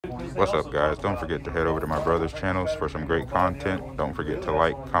What's up, guys? Don't forget to head over to my brother's channels for some great content. Don't forget to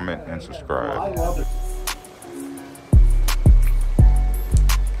like, comment, and subscribe.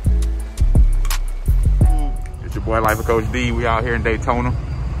 It's your boy Life of Coach D. We out here in Daytona,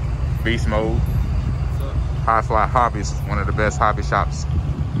 beast mode. High Fly Hobbies, one of the best hobby shops,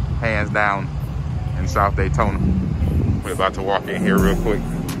 hands down, in South Daytona. We're about to walk in here real quick.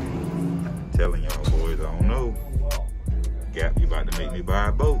 I'm telling y'all boys, I don't know. Gap, you about to make me buy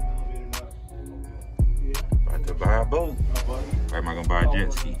a boat. About to buy a boat. Or am I gonna buy a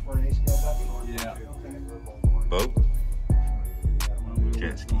jet ski? Yeah. Boat?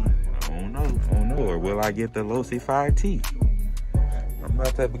 Jet ski. I don't know. Or will I get the Losi 5T? I'm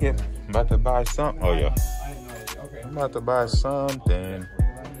about to buy something. Oh yeah. I'm about to buy something.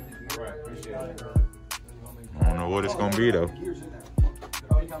 I don't know what it's gonna be though.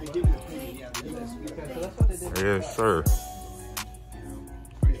 Yes, sir.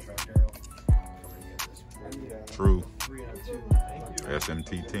 True.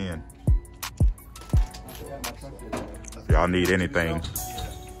 SMT10. If y'all need anything,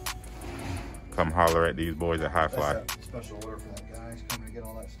 come holler at these boys at High Fly. Special order for that guy. He's coming to get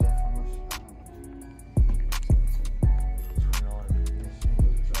all that stuff from us.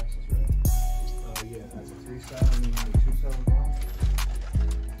 Yeah, that's a 3.7 and a 2.7 ball.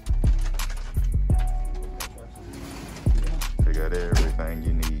 They got everything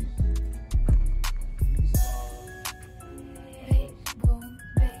you need.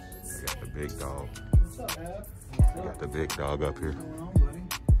 They got the big dog. What's up, Ab? They got the big dog up here. What's going on, buddy?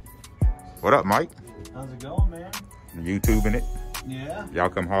 What up, Mike? How's it going, man? YouTubing it. Yeah. Y'all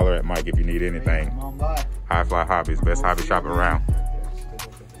come holler at Mike if you need anything. Come on by. High Fly Hobbies, best hobby shop around.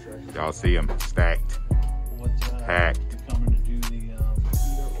 Y'all see them stacked, packed. Coming to do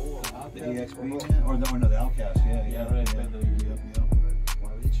the EXP or the Outcast? Yeah.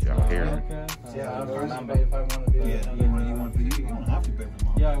 Y'all hear them? Yeah, I pay if I want to do it. Yeah, you want to pay. You don't have to pay for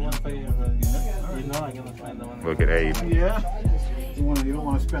them. Yeah, I want to pay. You know, I'm gonna spend the money. Look at Abe. Yeah. You don't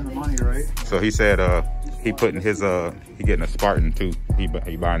want to spend the money, right? So he said he putting his he getting a Spartan too. He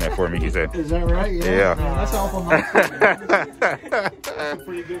buying that for me. He said. Is that right? Yeah. Man, that's awful nice. That's a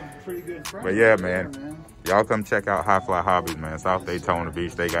pretty good price. But yeah, man. Y'all come check out High Fly Hobbies, man. South Daytona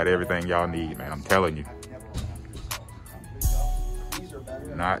Beach. They got everything y'all need, man. I'm telling you.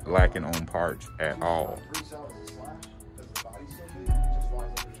 Not lacking on parts at all.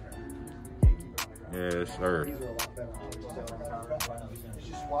 Yes, sir.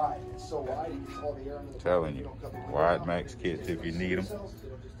 Telling you, wide max kits if you need them.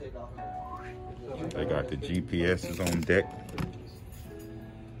 They got the GPSs on deck.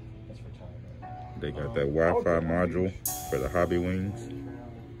 They got that Wi-Fi module for the hobby wings.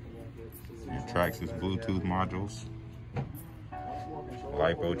 Your Traxxas Bluetooth modules.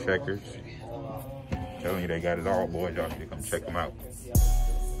 Lipo checkers. Telling you they got it all, boys. Y'all need to come check them out.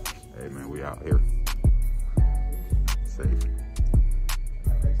 Hey man, we out here. Safe.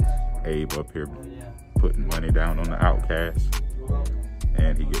 Abe up here putting money down on the Outcast,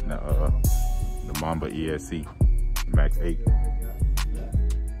 and he getting the Mamba ESC Max 8.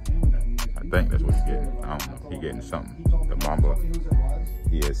 I think that's what he's getting. I don't know. He getting something. The Mamba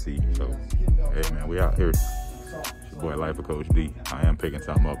ESC. So, hey man, we out here. It's your boy Life of Coach D. I am picking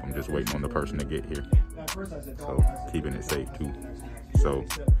something up. I'm just waiting on the person to get here. So keeping it safe too. So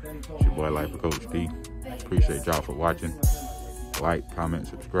it's your boy Life of Coach D. Appreciate y'all for watching. Like, comment,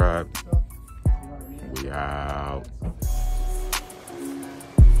 subscribe. We out.